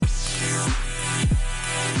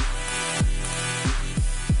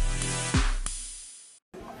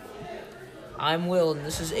I'm Will, and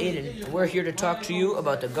this is Aiden. We're here to talk to you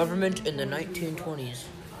about the government in the 1920s.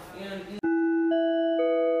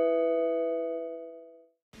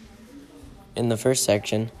 In the first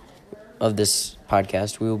section of this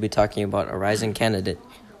podcast, we will be talking about a rising candidate,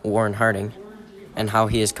 Warren Harding, and how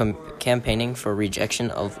he is campaigning for rejection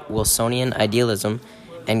of Wilsonian idealism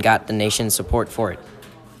and got the nation's support for it.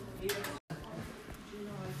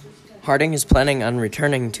 Harding is planning on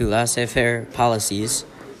returning to laissez-faire policies,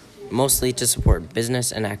 mostly to support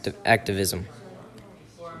business and activism.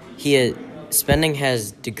 Spending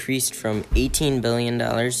has decreased from $18 billion to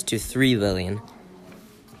 $3 billion,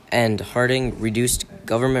 and Harding reduced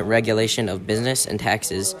government regulation of business and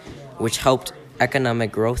taxes, which helped economic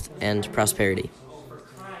growth and prosperity.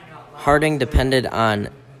 Harding depended on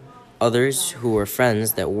others who were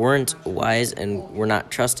friends that weren't wise and were not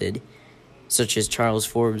trusted, such as Charles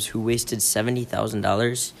Forbes, who wasted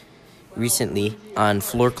 $70,000 recently on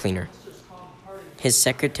floor cleaner. His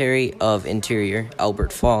Secretary of Interior,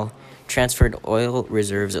 Albert Fall, transferred oil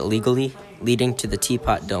reserves illegally, leading to the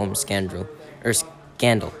Teapot Dome scandal.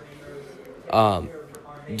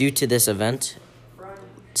 Due to this event,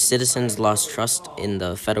 citizens lost trust in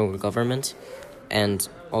the federal government and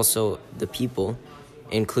also the people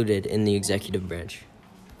included in the executive branch.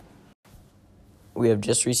 We have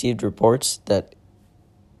just received reports that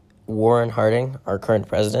Warren Harding, our current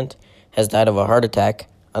president, has died of a heart attack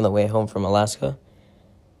on the way home from Alaska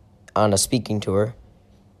on a speaking tour,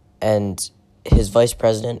 and his vice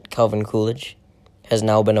president, Calvin Coolidge, has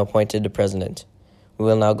now been appointed to president. We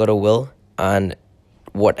will now go to Will on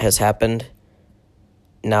what has happened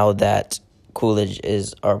now that Coolidge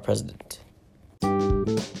is our president.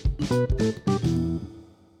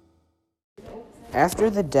 After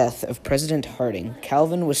the death of President Harding,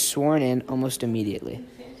 Calvin was sworn in almost immediately.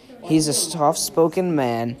 He's a soft-spoken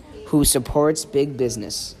man who supports big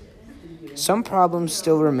business. Some problems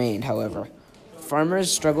still remained, however. Farmers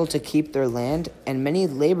struggled to keep their land, and many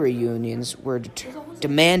labor unions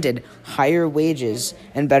demanded higher wages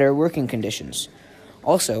and better working conditions.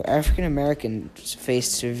 Also, African Americans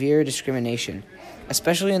faced severe discrimination,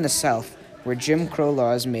 especially in the South, where Jim Crow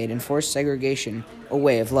laws made enforced segregation a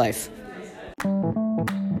way of life.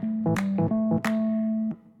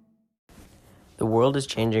 The world is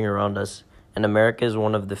changing around us, and America is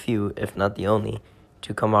one of the few, if not the only,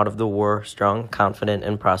 to come out of the war strong, confident,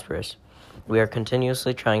 and prosperous. We are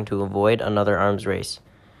continuously trying to avoid another arms race.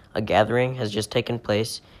 A gathering has just taken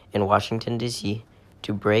place in Washington, D.C.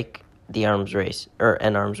 to break the arms race,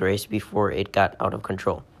 an arms race before it got out of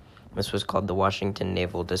control. This was called the Washington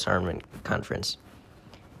Naval Disarmament Conference.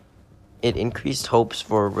 It increased hopes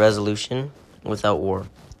for resolution without war.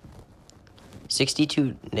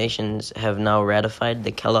 62 nations have now ratified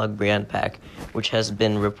the Kellogg-Briand Pact, which has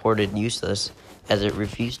been reported useless as it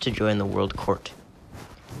refused to join the World Court.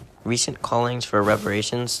 Recent callings for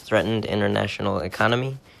reparations threatened international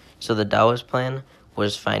economy, so the Dawes Plan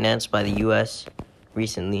was financed by the U.S.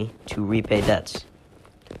 recently to repay debts.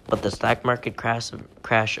 But the stock market crash of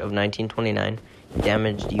 1929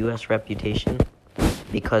 damaged U.S. reputation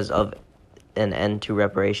because of an end to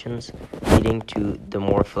reparations, leading to the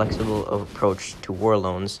more flexible approach to war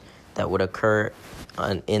loans that would occur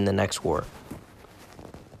in the next war.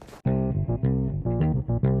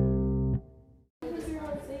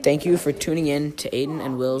 Thank you for tuning in to Aiden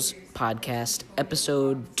and Will's podcast,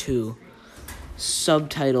 Episode 2,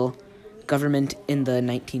 subtitle, Government in the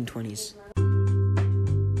 1920s.